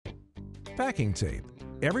Packing tape.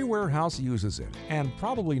 Every warehouse uses it, and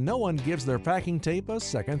probably no one gives their packing tape a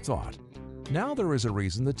second thought. Now there is a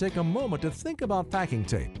reason to take a moment to think about packing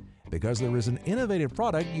tape, because there is an innovative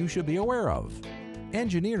product you should be aware of.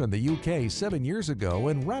 Engineered in the UK 7 years ago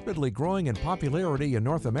and rapidly growing in popularity in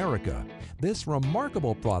North America, this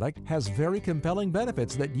remarkable product has very compelling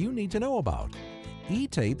benefits that you need to know about.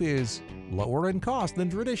 E-tape is lower in cost than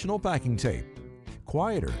traditional packing tape.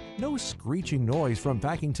 Quieter, no screeching noise from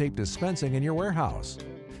packing tape dispensing in your warehouse.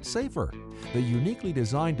 Safer, the uniquely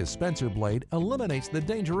designed dispenser blade eliminates the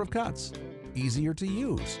danger of cuts. Easier to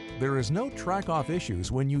use, there is no track-off issues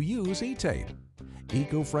when you use E-tape.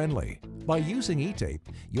 Eco-friendly, by using E-tape,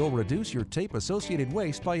 you'll reduce your tape-associated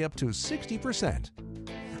waste by up to 60%.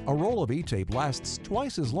 A roll of E-tape lasts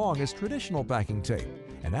twice as long as traditional packing tape,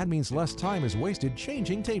 and that means less time is wasted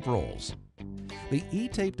changing tape rolls. The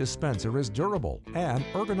E-tape dispenser is durable and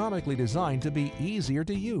ergonomically designed to be easier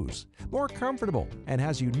to use, more comfortable, and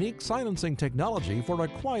has unique silencing technology for a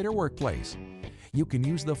quieter workplace. You can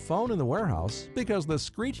use the phone in the warehouse because the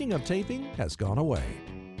screeching of taping has gone away.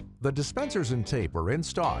 The dispensers and tape are in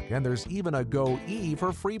stock, and there's even a Go E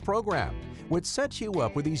for free program, which sets you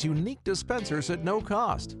up with these unique dispensers at no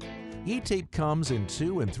cost. E-tape comes in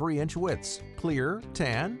 2 and 3-inch widths, clear,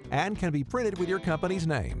 tan, and can be printed with your company's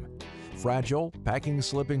name. Fragile, packing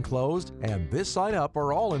slip enclosed, and this side up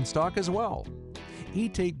are all in stock as well.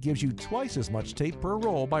 E-tape gives you twice as much tape per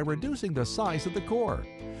roll by reducing the size of the core.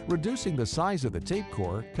 Reducing the size of the tape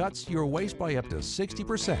core cuts your waste by up to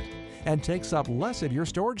 60% and takes up less of your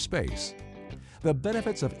storage space. The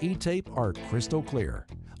benefits of E-tape are crystal clear.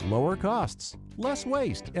 Lower costs, less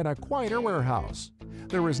waste, and a quieter warehouse.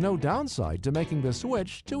 There is no downside to making the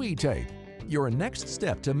switch to E-tape. Your next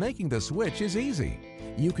step to making the switch is easy.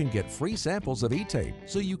 You can get free samples of E-tape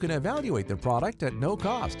so you can evaluate the product at no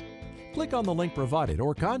cost. Click on the link provided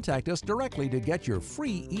or contact us directly to get your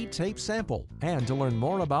free E-tape sample and to learn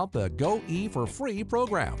more about the Go E for Free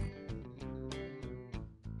program.